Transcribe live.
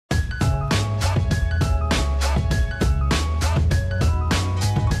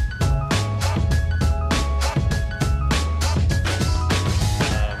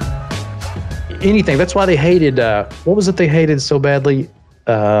anything. That's why they hated, what was it they hated so badly?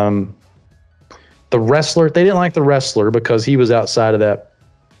 The wrestler. They didn't like the wrestler because he was outside of that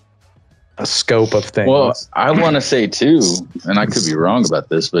scope of things. Well, I want to say too, and I could be wrong about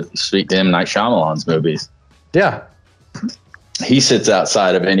this, but speak to M. Night Shyamalan's movies. Yeah. He sits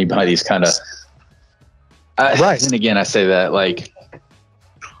outside of anybody's kind of, right. And again, I say that like,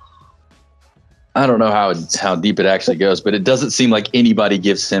 I don't know how deep it actually goes, but it doesn't seem like anybody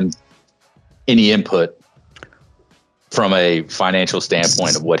gives him any input from a financial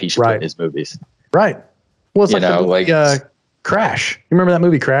standpoint of what he should put in his movies. Right. Well, it's you like know, the movie, Crash. You remember that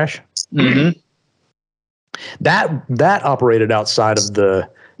movie Crash? Mm-hmm. That operated outside of the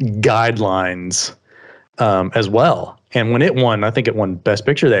guidelines as well. And when it won, I think it won Best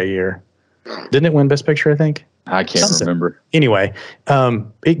Picture that year. Didn't it win Best Picture, I think? I can't remember. Anyway,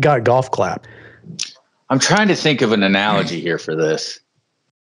 it got golf clap. I'm trying to think of an analogy here for this.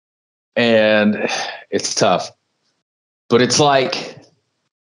 And it's tough. But it's like,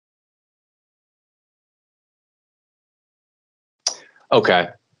 okay,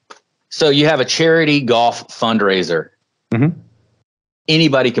 so you have a charity golf fundraiser. Mm-hmm.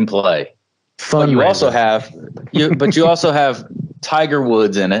 Anybody can play. But you also have Tiger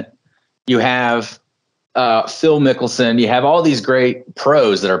Woods in it. You have Phil Mickelson. You have all these great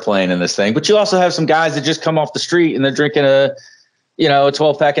pros that are playing in this thing. But you also have some guys that just come off the street and they're drinking a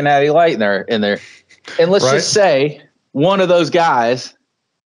 12-pack of Natty Light in there. And let's just say one of those guys,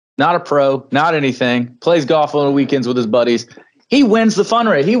 not a pro, not anything, plays golf on the weekends with his buddies. He wins the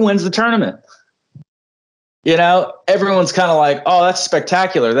fundraiser. He wins the tournament. You know, everyone's kind of like, oh, that's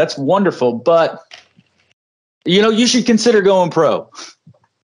spectacular. That's wonderful. But, you should consider going pro.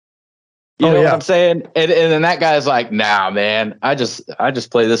 You know what I'm saying? And then that guy's like, nah, man, I just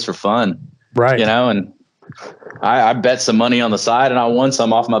play this for fun. Right. And I bet some money on the side and I won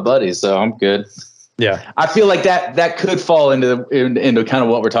some off my buddies. So I'm good. Yeah. I feel like that could fall into kind of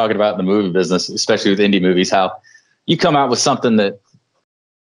what we're talking about in the movie business, especially with indie movies, how you come out with something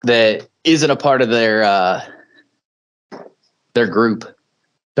that isn't a part of their group.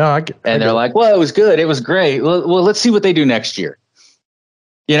 No, they're like, well, it was good. It was great. Well, let's see what they do next year.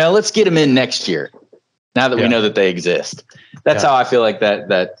 Let's get them in next year. Now that we know that they exist. That's how I feel like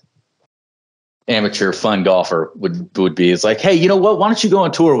that amateur fun golfer would be. It's like, hey, you know what? Why don't you go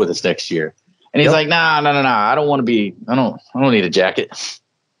on tour with us next year? And he's like, nah. I don't want to be, I don't need a jacket.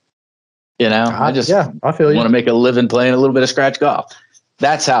 I feel you. Want to make a living playing a little bit of scratch golf.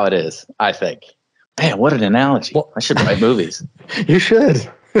 That's how it is, I think. Man, what an analogy. Well, I should write movies. You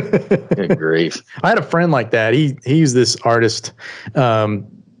should. Good grief. I had a friend like that. He's this artist.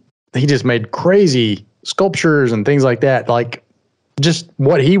 He just made crazy sculptures and things like that, like just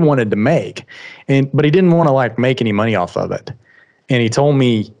what he wanted to make. But he didn't want to like make any money off of it. And he told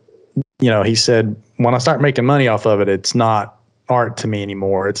me, he said, when I start making money off of it, it's not art to me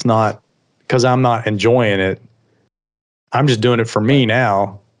anymore. It's not because I'm not enjoying it. I'm just doing it for me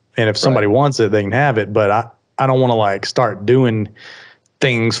now. And if somebody wants it, they can have it. But I don't want to like start doing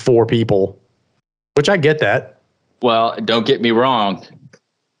things for people, which I get that. Well, don't get me wrong.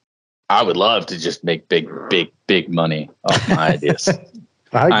 I would love to just make big money off my ideas.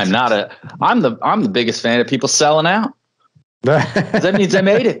 I'm the biggest fan of people selling out. That means they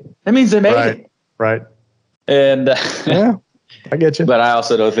made it. That means they made it. Right. And yeah, I get you. But I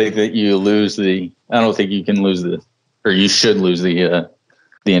also don't think that you don't think you can lose or you should lose the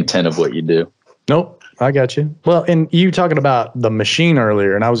intent of what you do. Nope. I got you. Well, and you talking about the machine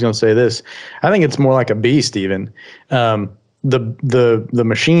earlier, and I was going to say this. I think it's more like a beast even. The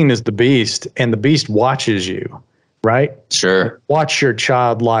machine is the beast, and the beast watches you, right? Sure. Watch your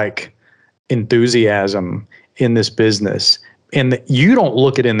childlike enthusiasm in this business, and you don't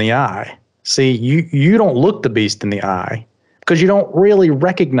look it in the eye. See, you don't look the beast in the eye because you don't really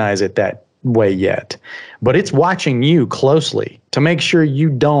recognize it that way yet. But it's watching you closely to make sure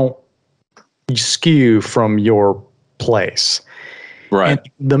you don't skew from your place. Right. And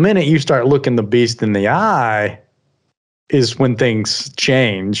the minute you start looking the beast in the eye is when things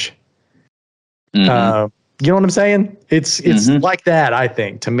change. Mm-hmm. You know what I'm saying? It's like that, I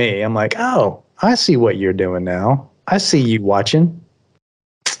think, to me. I'm like, oh, I see what you're doing now. I see you watching.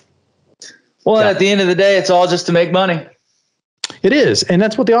 Well, at the end of the day, it's all just to make money. It is. And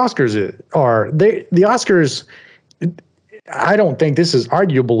that's what the Oscars are. The Oscars, I don't think this is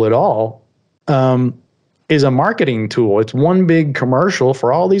arguable at all, is a marketing tool. It's one big commercial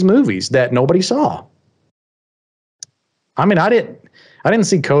for all these movies that nobody saw. I mean, I didn't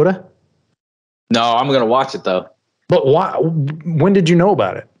see Coda. No, I'm going to watch it though. But why? When did you know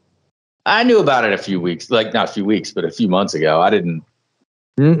about it? I knew about it a few months ago. I didn't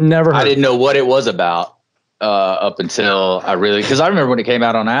Never heard. I didn't know what it was about up until because I remember when it came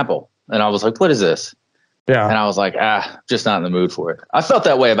out on Apple, and I was like, "What is this?" Yeah, and I was like, just not in the mood for it. I felt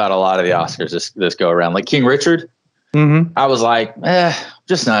that way about a lot of the Oscars this go around. Like King Richard, I was like,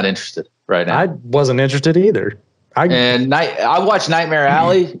 just not interested right now. I wasn't interested either. I watched Nightmare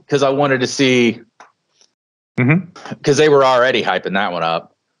Alley because I wanted to see, because they were already hyping that one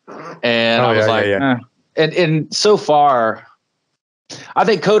up, and I was like, And so far, I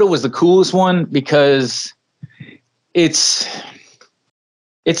think Coda was the coolest one because it's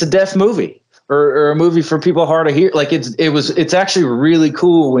a deaf movie or a movie for people hard to hear. Like it's actually really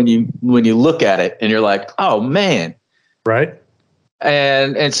cool when you look at it and you're like, oh man, right.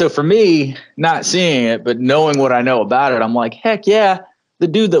 And so for me, not seeing it, but knowing what I know about it, I'm like, heck yeah, the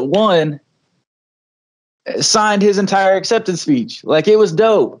dude that won signed his entire acceptance speech. Like it was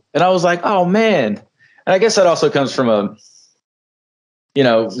dope. And I was like, oh man. And I guess that also comes from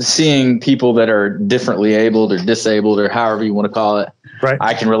seeing people that are differently abled or disabled or however you want to call it. Right.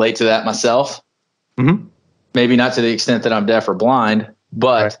 I can relate to that myself. Maybe not to the extent that I'm deaf or blind,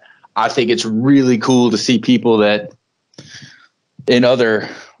 but I think it's really cool to see people that in other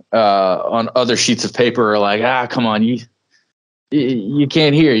on other sheets of paper are like, come on, you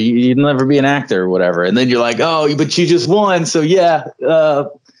can't hear, you'd never be an actor or whatever. And then you're like, oh, but you just won. So yeah,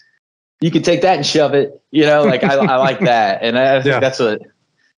 you can take that and shove it, like I like that. And I think that's what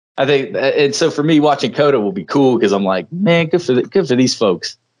I think. And so for me, watching Coda will be cool because I'm like, man, good for these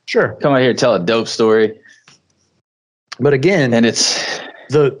folks. Sure. Come out here and tell a dope story. But again, and it's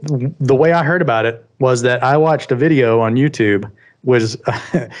the way I heard about it was that I watched a video on YouTube was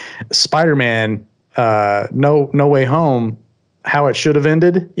Spider-Man, No Way Home, how it should have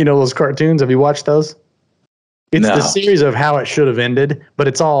ended. Those cartoons. Have you watched those? It's the series of how it should have ended, but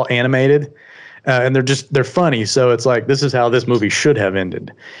it's all animated, and they're funny. So it's like, this is how this movie should have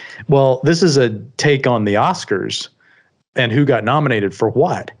ended. Well, this is a take on the Oscars and who got nominated for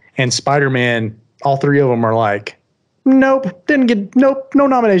what. And Spider-Man, all three of them are like, nope, no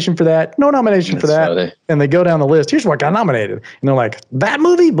nomination for that. No nomination for that. Funny. And they go down the list. Here's what got nominated. And they're like, that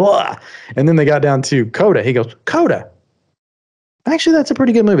movie, blah. And then they got down to Coda. He goes, Coda. Actually, that's a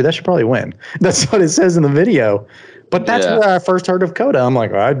pretty good movie. That should probably win. That's what it says in the video. But that's where I first heard of Coda. I'm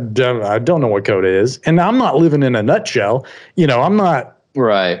like, I don't know what Coda is. And I'm not living in a nutshell. I'm not.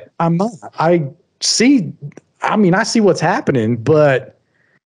 Right. I'm not. I see what's happening, but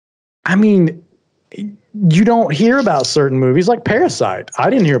you don't hear about certain movies like Parasite.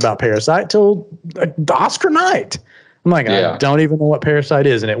 I didn't hear about Parasite till the Oscar night. I'm like, I don't even know what Parasite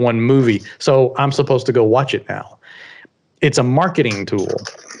is, and it won movie. So I'm supposed to go watch it now. It's a marketing tool.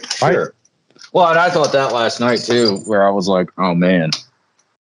 Right? Sure. Well, and I thought that last night too, where I was like, oh man,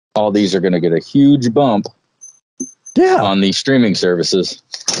 all these are going to get a huge bump on these streaming services.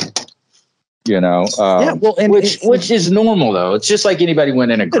 Which is normal though. It's just like anybody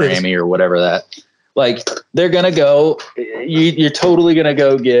winning a Grammy or whatever that. Like they're gonna go. You're totally gonna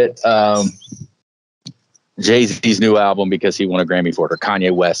go get Jay-Z's new album because he won a Grammy for it, or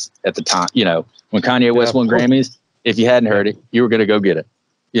Kanye West at the time. When Kanye West won Grammys, if you hadn't heard it, you were gonna go get it.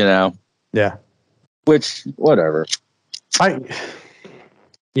 Yeah. Which whatever. Awards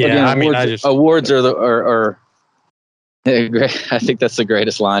are I think that's the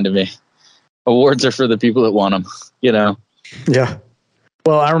greatest line to me. Awards are for the people that won them. Yeah.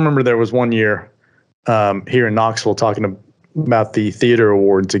 Well, I remember there was one year here in Knoxville talking about the theater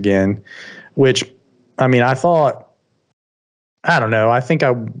awards again, which, I thought, I don't know. I think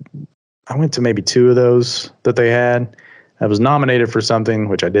I went to maybe two of those that they had. I was nominated for something,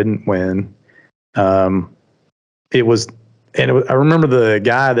 which I didn't win. I remember the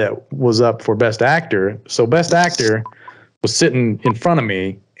guy that was up for Best Actor. So Best Actor was sitting in front of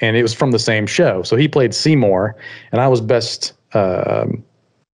me, and it was from the same show. So he played Seymour, and I was Best,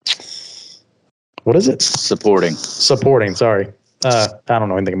 what is it? Supporting, sorry. I don't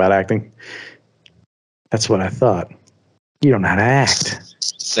know anything about acting. That's what I thought. You don't know how to act.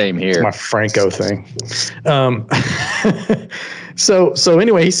 Same here. It's my Franco thing. So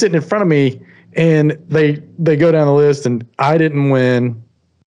anyway, he's sitting in front of me, and they go down the list, and I didn't win,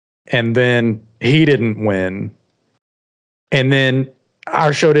 and then he didn't win, and then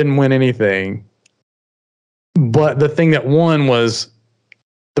our show didn't win anything. But the thing that won was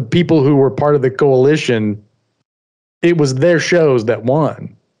the people who were part of the coalition. It was their shows that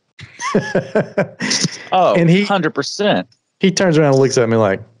won. Oh, and 100%. He turns around and looks at me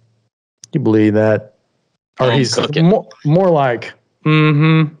like, you believe that? Or he's more like,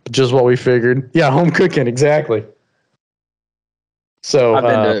 just what we figured. Yeah, home cooking, exactly. So I've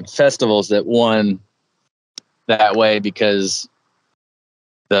been to festivals that won that way because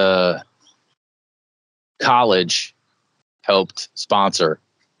the college helped sponsor.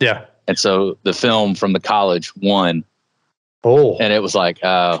 Yeah. And so the film from the college won. Oh. And it was like,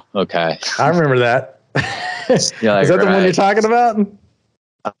 oh, okay. I remember that. Is like, that the one you're talking about?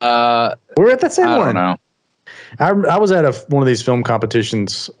 We're at that same one. I don't know. I was at one of these film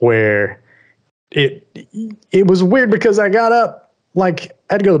competitions where it was weird because I got up, like,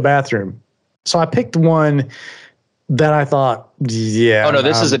 I had to go to the bathroom. So I picked one that I thought, yeah. Oh no,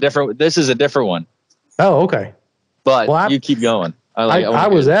 this is a different one. Oh, okay. But you keep going. I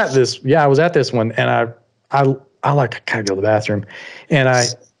was at this. Yeah, I was at this one, and I gotta go to the bathroom,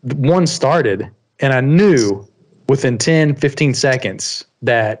 and one started, and I knew within 10, 15 seconds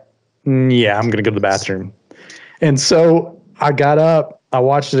that I'm gonna go to the bathroom, and so I got up, I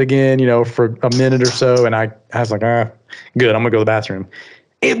watched it again, for a minute or so, and I was like, good, I'm gonna go to the bathroom.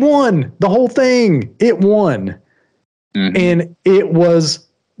 It won the whole thing. It won, and it was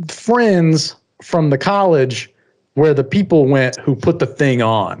friends from the college where the people went who put the thing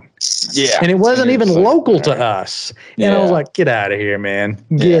on. Yeah. And it wasn't even local to us. And I was like, get out of here, man.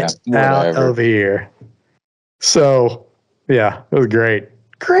 Get out of here. So, yeah, it was great.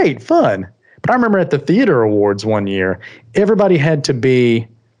 Great fun. But I remember at the theater awards one year, everybody had to be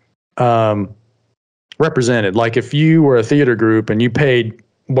represented. Like if you were a theater group and you paid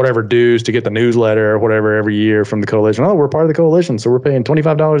whatever dues to get the newsletter or whatever every year from the coalition. Oh, we're part of the coalition, so we're paying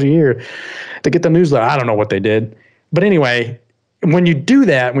 $25 a year to get the newsletter. I don't know what they did. But anyway, when you do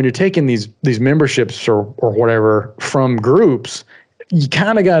that, when you're taking these memberships or whatever from groups, you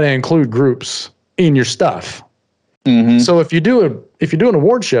kind of got to include groups in your stuff. So if you do an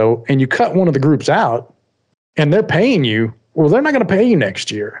award show and you cut one of the groups out and they're paying you, well, they're not going to pay you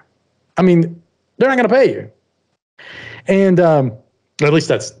next year. I mean, they're not going to pay you. And at least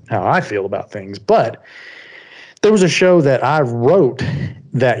that's how I feel about things. But there was a show that I wrote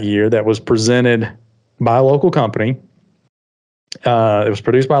that year that was presented by a local company. It was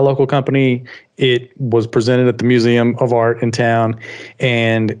produced by a local company. It was presented at the Museum of Art in town.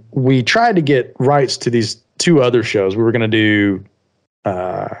 And we tried to get rights to these two other shows. We were going to do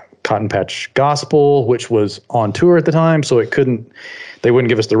Cotton Patch Gospel, which was on tour at the time, so they wouldn't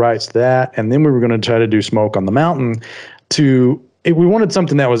give us the rights to that. And then we were going to try to do Smoke on the Mountain. We wanted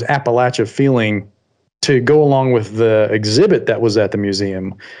something that was Appalachia feeling to go along with the exhibit that was at the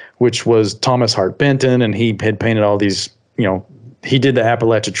museum, which was Thomas Hart Benton, and he had painted all these, he did the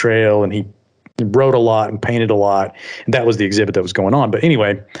Appalachia Trail, and he wrote a lot and painted a lot, and that was the exhibit that was going on. But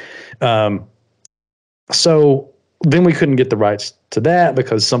anyway, so then we couldn't get the rights to that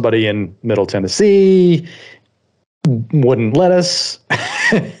because somebody in Middle Tennessee wouldn't let us.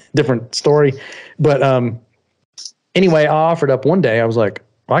 Different story. But anyway, I offered up one day. I was like,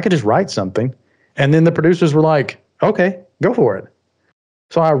 well, I could just write something. And then the producers were like, okay, go for it.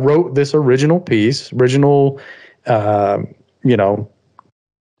 So I wrote this original,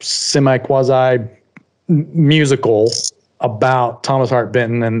 semi-quasi musical about Thomas Hart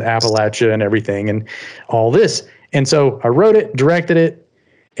Benton and Appalachia and everything and all this. And so I wrote it, directed it,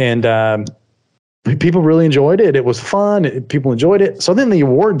 and people really enjoyed it. It was fun. People enjoyed it. So then the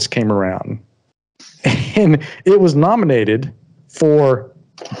awards came around, and it was nominated for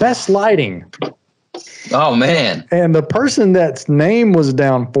Best Lighting. Oh, man. And the person that's name was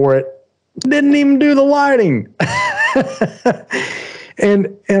down for it didn't even do the lighting. And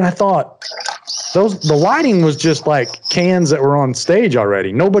I thought, the lighting was just like cans that were on stage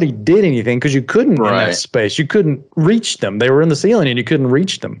already. Nobody did anything because you couldn't in that space. You couldn't reach them. They were in the ceiling and you couldn't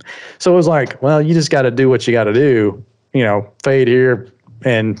reach them. So it was like, well, you just got to do what you got to do, fade here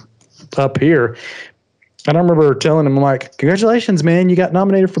and up here. And I remember telling him, like, congratulations, man, you got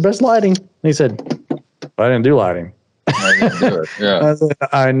nominated for Best Lighting. And he said, I didn't do lighting. I didn't do it. Yeah. I said,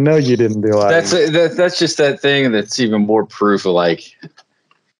 I know you didn't do lighting. That's just that thing that's even more proof of like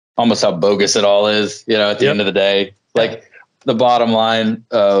almost how bogus it all is, at the end of the day. Like the bottom line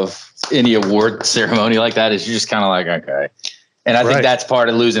of any award ceremony like that is you just kind of like, okay. And I think that's part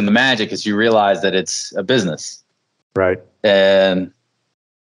of losing the magic is you realize that it's a business. Right.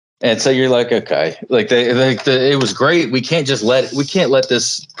 And so you're like, okay, it was great. We can't let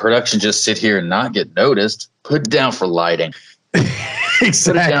this production just sit here and not get noticed. Put it down for lighting.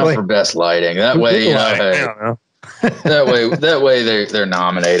 Exactly. Put it down for best lighting. That way, that way they're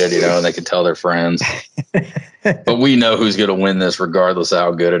nominated, and they can tell their friends. But we know who's going to win this, regardless of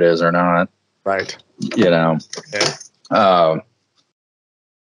how good it is or not. Right. Yeah. Oh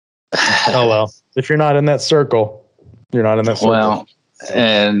well, if you're not in that circle, you're not in that circle. Well.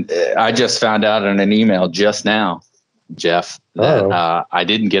 And I just found out in an email just now, Jeff, that I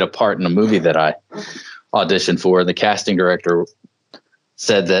didn't get a part in a movie that I auditioned for. The casting director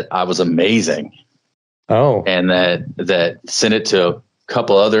said that I was amazing. Oh, and that sent it to a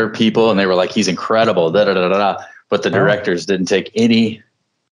couple other people, and they were like, "He's incredible." Da da da da. But the directors didn't take any.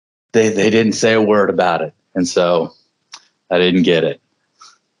 They didn't say a word about it, and so I didn't get it.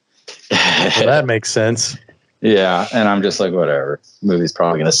 Well, that makes sense. Yeah, and I'm just like, whatever. The movie's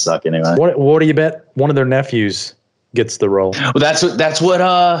probably gonna suck anyway. What do you bet one of their nephews gets the role? Well, that's what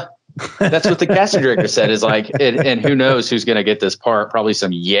the casting director said, is like, and who knows who's going to get this part? Probably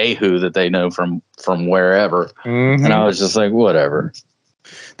some yahoo that they know from wherever. Mm-hmm. And I was just like, whatever.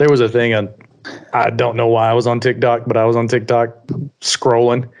 There was a thing on, I don't know why I was on TikTok, but I was on TikTok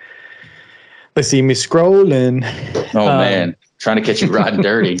scrolling. They see me scrolling. Oh man, trying to catch you riding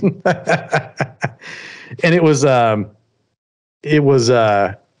dirty. And it was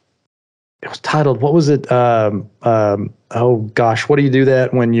titled, what was it? Oh gosh, what do you do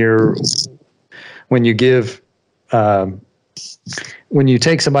that when you give, when you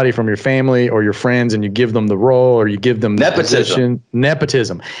take somebody from your family or your friends and you give them the role, or you give them the position?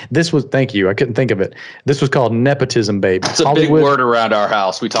 Nepotism. This was, thank you, I couldn't think of it. This was called Nepotism Baby. It's a big word around our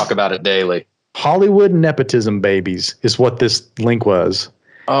house. We talk about it daily. Hollywood nepotism babies is what this link was.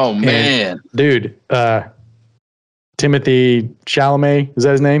 Oh man, and, dude, Timothy Chalamet, is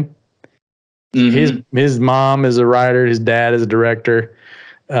that his name? Mm-hmm. His mom is a writer. His dad is a director.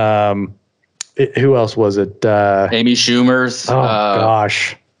 Who else was it? Amy Schumer's. Oh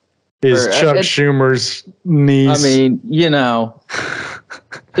gosh, Chuck Schumer's niece. I mean,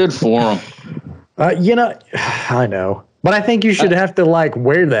 good for him. I know, but I think you should have to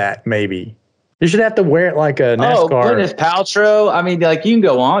wear that. Maybe you should have to wear it like a NASCAR. Oh, Gwyneth Paltrow. I mean, you can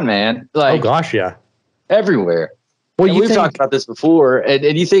go on, man. Oh gosh, yeah, everywhere. Well, we've talked about this before,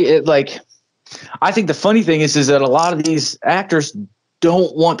 and you think it I think the funny thing is that a lot of these actors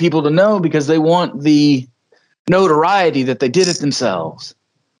don't want people to know because they want the notoriety that they did it themselves.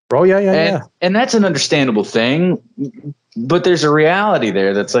 Oh, yeah. And that's an understandable thing, but there's a reality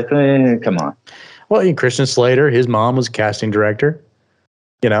there that's like, come on. Well, Christian Slater, his mom was casting director,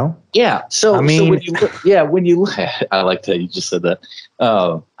 Yeah. So, I mean, when you look, I like that you just said that.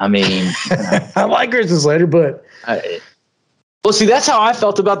 I mean, I like Christian Slater, but well, see, that's how I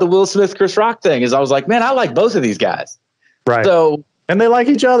felt about the Will Smith, Chris Rock thing. Is I was like, man, I like both of these guys, right? So, and they like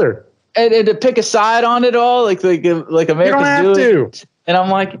each other, and to pick a side on it all, like Americans do. And I'm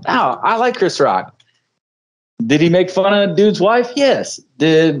like, oh, I like Chris Rock. Did he make fun of dude's wife? Yes.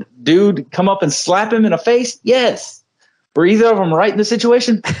 Did dude come up and slap him in the face? Yes. Were either of them right in the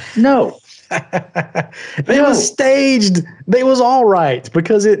situation? No. Was staged. They was all right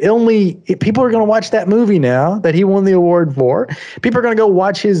because people are going to watch that movie now that he won the award for. People are going to go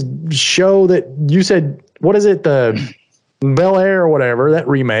watch his show that you said, what is it? The Bel Air or whatever, that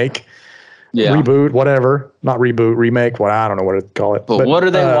remake. Yeah. Reboot, whatever. Not reboot, remake. Well, I don't know what to call it. But what are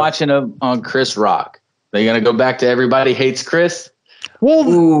they watching on Chris Rock? They going to go back to Everybody Hates Chris? Well,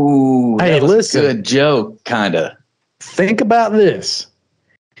 ooh, hey, listen. A good joke, kind of. Think about this.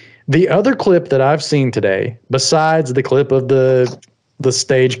 The other clip that I've seen today, besides the clip of the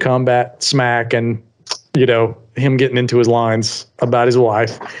stage combat smack and, him getting into his lines about his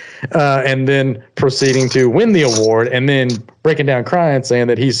wife, and then proceeding to win the award and then breaking down crying, saying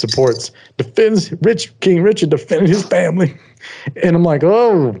that he defends King Richard defending his family. And I'm like,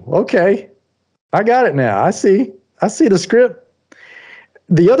 oh, okay. I got it now. I see the script.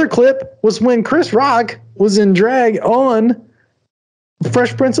 The other clip was when Chris Rock was in drag on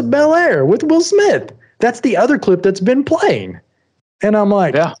Fresh Prince of Bel-Air with Will Smith. That's the other clip that's been playing. And I'm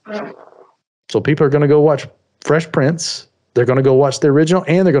like, yeah. So people are going to go watch Fresh Prince. They're going to go watch the original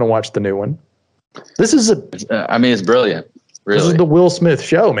and they're going to watch the new one. This is it's brilliant. Really. This is the Will Smith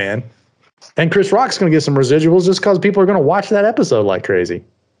show, man. And Chris Rock's going to get some residuals just because people are going to watch that episode like crazy.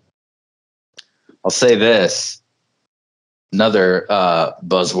 I'll say this. Another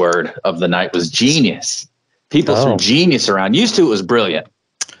buzzword of the night was genius. People threw genius around. Used to, it was brilliant.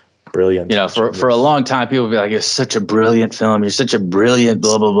 Brilliant. For a long time, people would be like, it's such a brilliant film. You're such a brilliant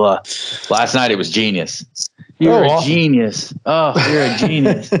blah, blah, blah. Last night, it was genius. You're a genius. Oh, you're a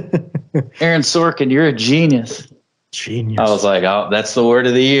genius. Aaron Sorkin, you're a genius. Genius. I was like, oh, that's the word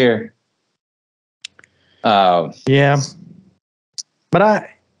of the year. Yeah. But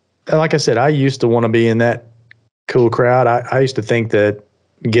like I said, I used to want to be in that cool crowd. I used to think that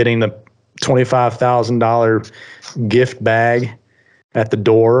getting the $25,000 gift bag at the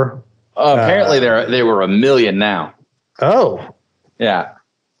door. Apparently they were $1 million now. Oh. Yeah.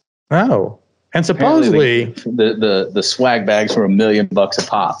 Oh. And supposedly the swag bags were $1 million a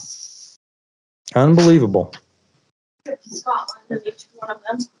pop. Unbelievable. A trip to Scotland in each one of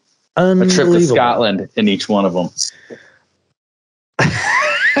them. A trip to Scotland in each one of them.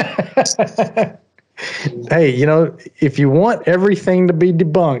 Hey, if you want everything to be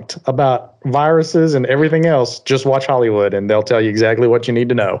debunked about viruses and everything else, just watch Hollywood and they'll tell you exactly what you need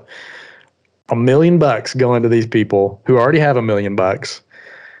to know. $1 million going to these people who already have $1 million.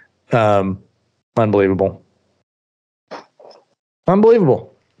 Unbelievable.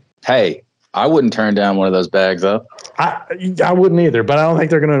 Unbelievable. Hey, I wouldn't turn down one of those bags, though. I wouldn't either, but I don't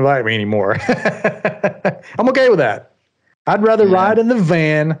think they're going to invite me anymore. I'm okay with that. I'd rather ride in the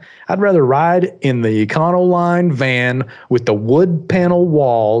van. I'd rather ride in the Econoline van with the wood panel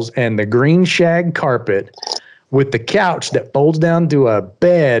walls and the green shag carpet with the couch that folds down to a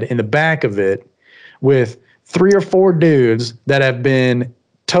bed in the back of it with 3 or 4 dudes that have been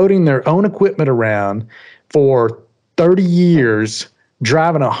toting their own equipment around for 30 years,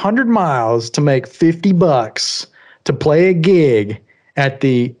 driving 100 miles to make $50 to play a gig at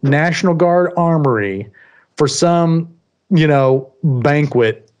the National Guard Armory for some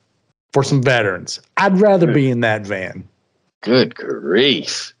banquet for some veterans. I'd rather be in that van. Good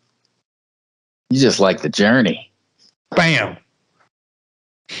grief. You just like the journey. Bam.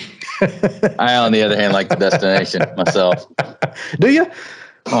 I, on the other hand, like the destination myself. Do you?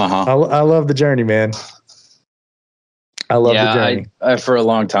 Uh-huh. I love the journey, man. I love the journey. I for a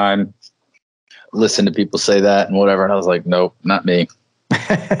long time listened to people say that and whatever, and I was like, nope, not me.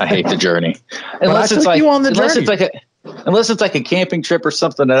 I hate the journey. Unless it's like a camping trip or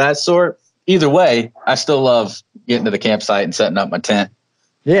something of that sort. Either way, I still love getting to the campsite and setting up my tent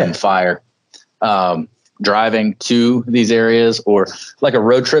and fire. Driving to these areas or like a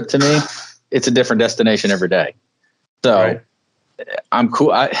road trip to me, it's a different destination every day. So I'm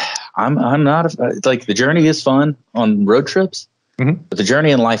cool. I'm not, it's like the journey is fun on road trips, but the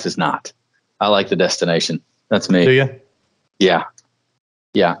journey in life is not. I like the destination. That's me. Do you? Yeah.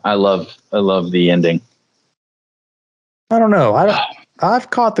 Yeah. I love the ending. I don't know.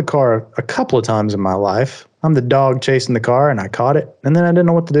 I've caught the car a couple of times in my life. I'm the dog chasing the car and I caught it and then I didn't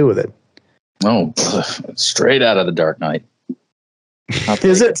know what to do with it. Oh, straight out of The Dark Knight.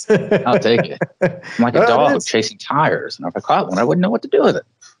 Is it? I'll take it. I'm like a dog chasing tires. And if I caught one, I wouldn't know what to do with it.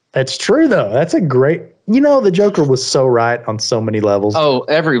 It's true, though. That's a great... the Joker was so right on so many levels. Oh,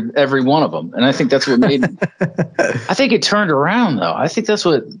 every one of them. And I think that's what made... I think it turned around, though. I think that's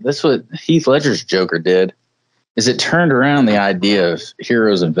what Heath Ledger's Joker did, is it turned around the idea of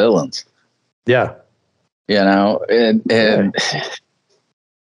heroes and villains. Yeah. And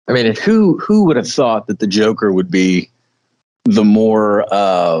I mean, who would have thought that the Joker would be the more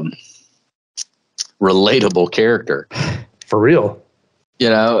relatable character? For real.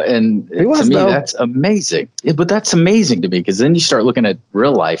 And to me, that's amazing. Yeah, but that's amazing to me because then you start looking at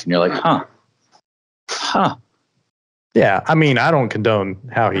real life and you're like, huh. Yeah, I mean, I don't condone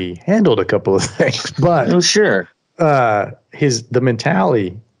how he handled a couple of things, but sure. The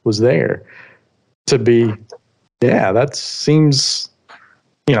mentality was there to be. Yeah, that seems.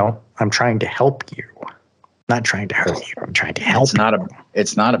 I'm trying to help you, not trying to hurt you. I'm trying to help.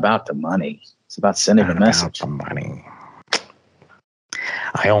 It's not about the money. It's about sending a message. About the money.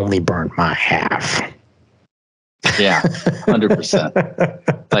 I only burned my half. Yeah,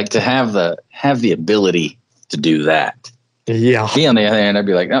 100%. Like to have the ability to do that. Yeah. Me on the other hand, I'd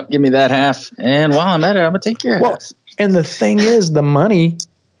be like, oh, give me that half, and while I'm at it, I'm gonna take your half. And the thing is, the money,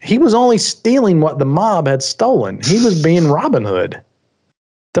 he was only stealing what the mob had stolen. He was being Robin Hood.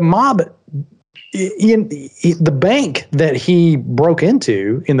 The mob, the bank that he broke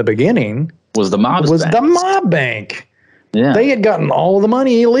into in the beginning was the mob. The mob bank. Yeah. They had gotten all the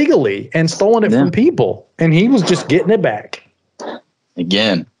money illegally and stolen it from people, and he was just getting it back.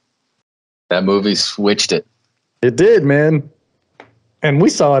 Again, that movie switched it. It did, man. And we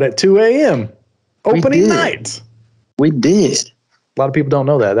saw it at 2 a.m. opening night. We did. A lot of people don't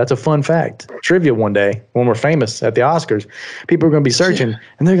know that. That's a fun fact. Trivia one day when we're famous at the Oscars, people are going to be searching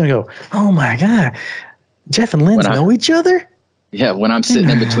and they're going to go, oh my God, Jeff and Linds know each other? Yeah, when I'm sitting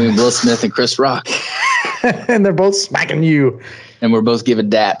in between Will Smith and Chris Rock. And they're both smacking you. And we're both giving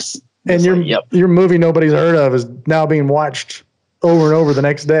daps. And your movie nobody's heard of is now being watched over and over the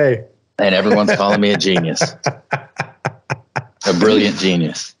next day. And everyone's calling me a genius. A brilliant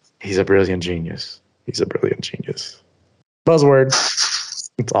genius. He's a brilliant genius. Buzzword.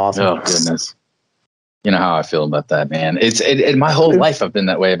 It's awesome. Oh, goodness. You know how I feel about that, man. It's my whole life I've been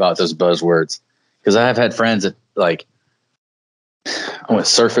that way about those buzzwords. Because I have had friends that, like, I went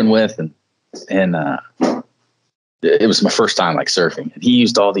surfing with, and it was my first time, like, surfing. And he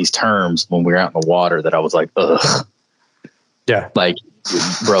used all these terms when we were out in the water that I was like, ugh. Yeah. Like,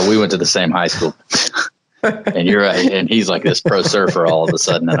 bro, we went to the same high school. And you're right. And he's like this pro surfer all of a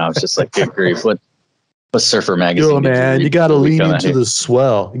sudden. And I was just like, good grief. What surfer magazine? Yo, man, you got to lean into the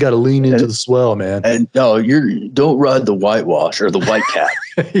swell. You got to lean into the swell, man. And no, don't ride the whitewash or the white cap.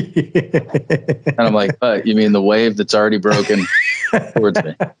 And I'm like, you mean the wave that's already broken towards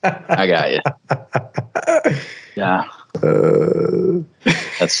me? I got you. Yeah.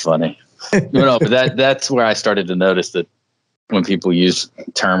 That's funny. No, but that's where I started to notice that when people use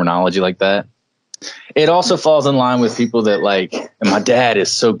terminology like that, it also falls in line with people that like, and my dad is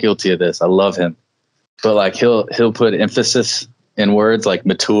so guilty of this. I love him. But like he'll put emphasis in words like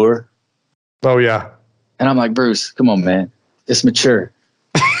mature. Oh yeah. And I'm like, Bruce, come on, man. It's mature.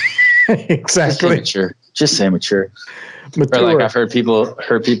 Exactly. Just say mature. Mature. Or like I've heard people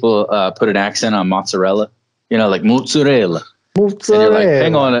put an accent on mozzarella. You know, like mozzarella. And you're like,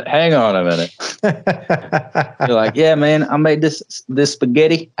 hang on a minute. You're like, yeah, man, I made this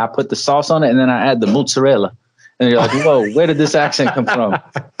spaghetti. I put the sauce on it and then I add the mozzarella. And you're like, whoa, where did this accent come from?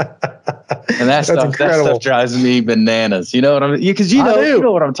 And that stuff drives me bananas. You know what I mean? Because you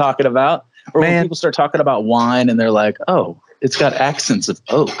know what I'm talking about. Or when people start talking about wine and they're like, oh, it's got accents of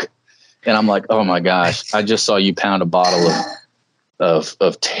oak. And I'm like, oh my gosh, I just saw you pound a bottle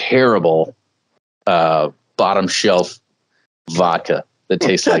of terrible bottom shelf vodka that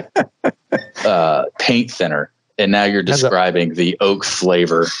tastes like paint thinner. And now you're describing the oak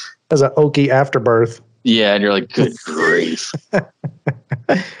flavor. As an oaky afterbirth. Yeah, and you're like, good grief.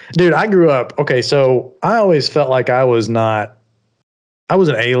 Dude, I grew up. Okay, so I always felt like I was an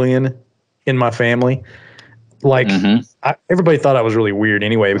alien in my family. Like everybody thought I was really weird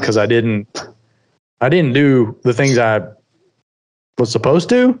anyway because I didn't do the things I was supposed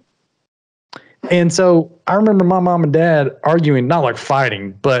to. And so I remember my mom and dad arguing, not like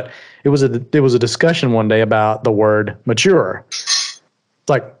fighting, but it was a discussion one day about the word mature. It's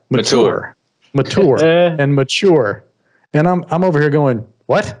like mature. And mature. And I'm over here going,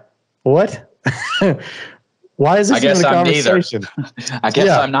 what? Why is this even a conversation? I guess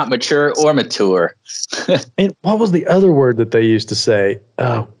I'm not mature or mature. And what was the other word that they used to say?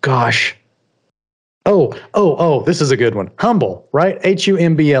 Oh gosh. Oh, this is a good one. Humble, right?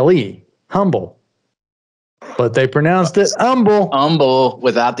 HUMBLE. Humble. But they pronounced it humble. Humble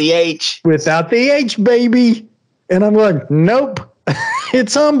without the H. Without the H, baby. And I'm like, nope.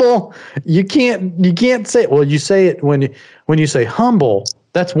 It's humble. You can't say it. Well, you say it when you say humble,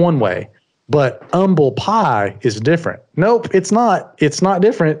 that's one way. But humble pie is different. Nope, it's not. It's not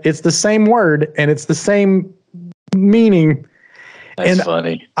different. It's the same word and it's the same meaning. That's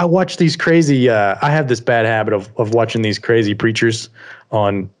funny. I watch these crazy I have this bad habit of watching these crazy preachers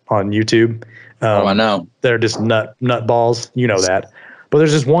on YouTube. I know. They're just nut balls. You know that. But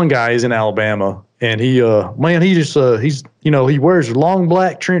there's this one guy, he's in Alabama, and he wears a long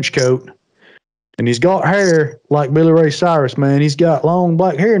black trench coat, and he's got hair like Billy Ray Cyrus, man. He's got long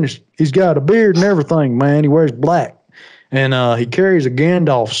black hair, and he's got a beard and everything, man. He wears black, and he carries a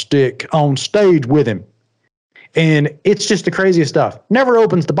Gandalf stick on stage with him. And it's just the craziest stuff. Never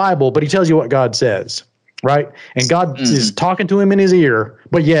opens the Bible, but he tells you what God says, right? And God is talking to him in his ear,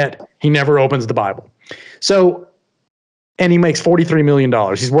 but yet he never opens the Bible. So... And he makes $43 million.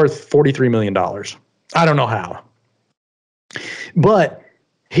 He's worth $43 million. I don't know how. But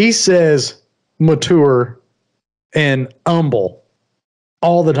he says mature and humble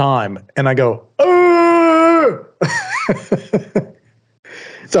all the time. And I go, oh!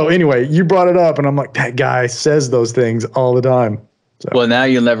 So anyway, you brought it up and I'm like, that guy says those things all the time. So. Well, now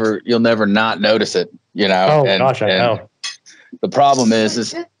you'll never not notice it, you know? Oh, gosh, I know. The problem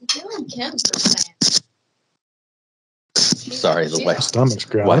is You and Kim are saying. Sorry, the wife. Stomach's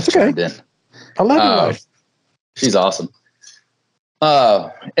growling. Wife chimed in. I love your wife. She's awesome.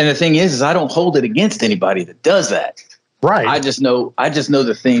 And the thing is I don't hold it against anybody that does that. Right. I just know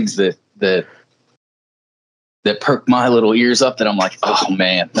the things that perk my little ears up that I'm like, oh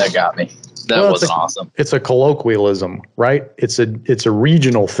man, that got me. That was awesome. It's a colloquialism, right? It's a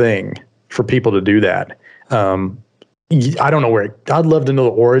regional thing for people to do that. I don't know where. I'd love to know the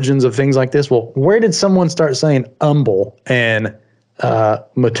origins of things like this. Well, where did someone start saying humble and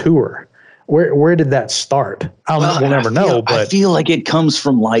mature? Where did that start? We'll never know. But I feel like it comes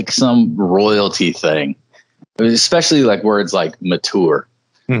from like some royalty thing, especially like words like mature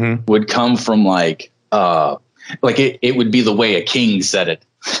would come from like it would be the way a king said it,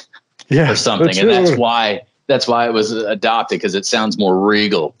 or something, and that's why it was adopted because it sounds more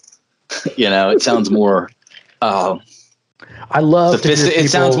regal. You know, it sounds more. I love it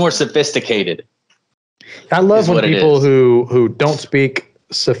sounds more sophisticated. I love when people who don't speak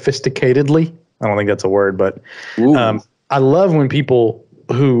sophisticatedly. I don't think that's a word, but I love when people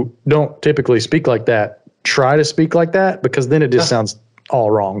who don't typically speak like that try to speak like that because then it just sounds all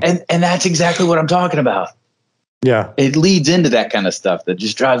wrong. And that's exactly what I'm talking about. Yeah. It leads into that kind of stuff that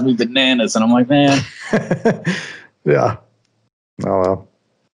just drives me bananas. And I'm like, man. Yeah. Oh, well.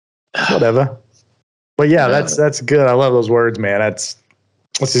 Whatever. But yeah, that's good. I love those words, man. That's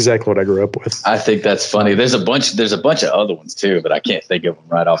exactly what I grew up with. I think that's funny. There's a bunch of other ones too, but I can't think of them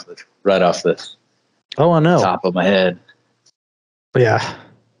right off the I know. top of my head. Yeah.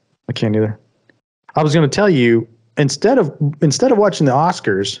 I can't either. I was going to tell you, instead of watching the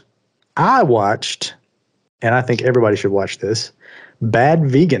Oscars, I watched, and I think everybody should watch this, Bad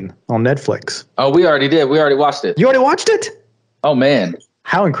Vegan on Netflix. Oh, we already did. We already watched it. You already watched it? Oh, man.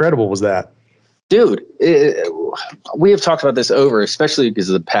 How incredible was that? Dude, we have talked about this especially because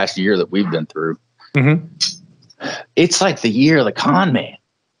of the past year that we've been through. Mm-hmm. It's like the year of the con man.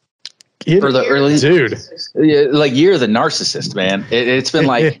 For the early dude, like year of the narcissist, man. It's been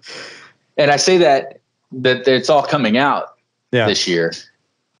like, and I say that it's all coming out this year,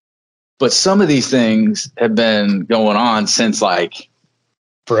 but some of these things have been going on since like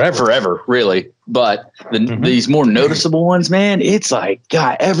forever, really. But these more noticeable ones, man, it's like,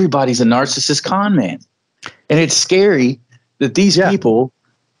 God, everybody's a narcissist con man, and it's scary that these people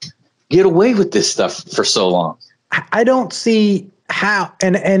get away with this stuff for so long. I don't see how,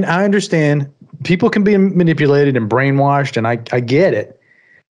 and I understand people can be manipulated and brainwashed, and I get it.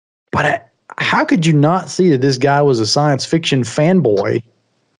 But how could you not see that this guy was a science fiction fanboy?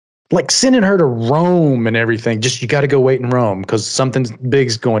 Like sending her to Rome and everything. Just, you got to go wait in Rome because something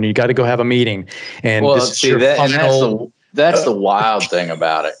big's going. You got to go have a meeting. And that's the wild thing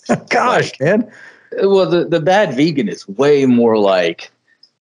about it. Gosh, man. Well, the Bad Vegan is way more like,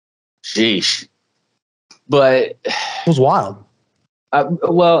 sheesh. But it was wild.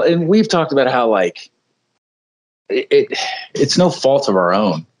 Well, and we've talked about how like it's no fault of our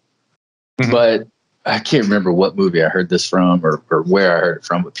own, but I can't remember what movie I heard this from or where I heard it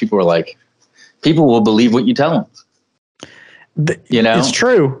from, but people were like, people will believe what you tell them. You know, it's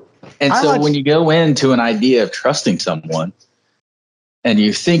true. And so when you go into an idea of trusting someone and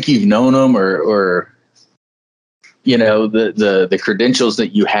you think you've known them or you know, the credentials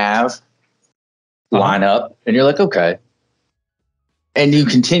that you have line up and you're like, okay. And you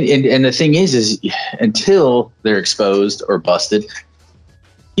continue. And the thing is until they're exposed or busted,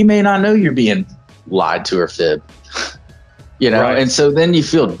 you may not know you're being lied to or fibbed, you know? Right. And so then you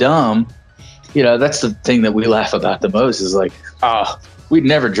feel dumb. You know, that's the thing that we laugh about the most is like, we'd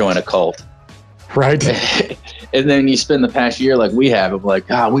never join a cult. Right. And then you spend the past year like we have of like,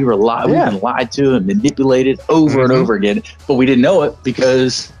 we were lied. We've been lied to and manipulated over and over again, but we didn't know it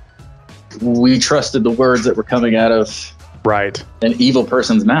because we trusted the words that were coming out of an evil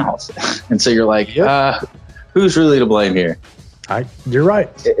person's mouth. And so you're like, who's really to blame here? You're right.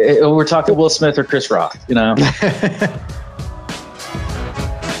 We're talking Will Smith or Chris Rock, you know?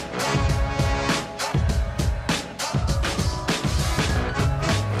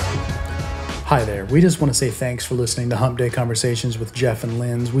 Hi there. We just want to say thanks for listening to Hump Day Conversations with Jeff and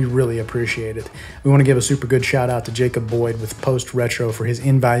Linds. We really appreciate it. We want to give a super good shout out to Jacob Boyd with Post Retro for his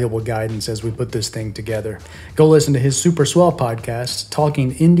invaluable guidance as we put this thing together. Go listen to his super swell podcast,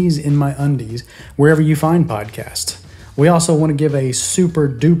 Talking Indies in My Undies, wherever you find podcasts. We also want to give a super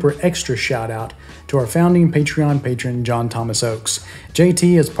duper extra shout out to our founding Patreon patron, John Thomas Oakes.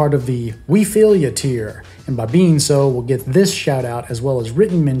 JT is part of the We Feel Ya tier, and by being so, we'll get this shout out as well as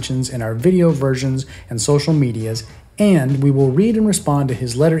written mentions in our video versions and social medias, and we will read and respond to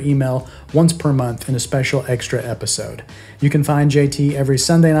his letter email once per month in a special extra episode. You can find JT every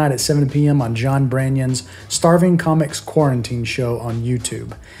Sunday night at 7 p.m. on John Brannion's Starving Comics Quarantine show on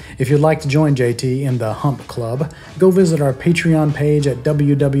YouTube. If you'd like to join JT in the Hump Club, go visit our Patreon page at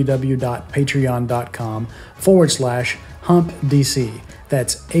www.patreon.com/HumpDC.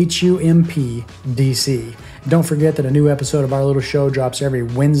 That's HUMPDC. Don't forget that a new episode of our little show drops every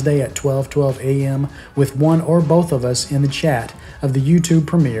Wednesday at 12 a.m. with one or both of us in the chat of the YouTube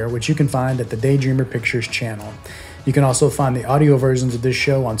premiere, which you can find at the Daydreamer Pictures channel. You can also find the audio versions of this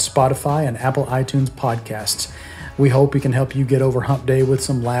show on Spotify and Apple iTunes podcasts. We hope we can help you get over Hump Day with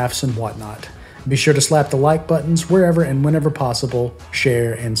some laughs and whatnot. Be sure to slap the like buttons wherever and whenever possible,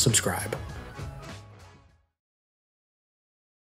 share, and subscribe.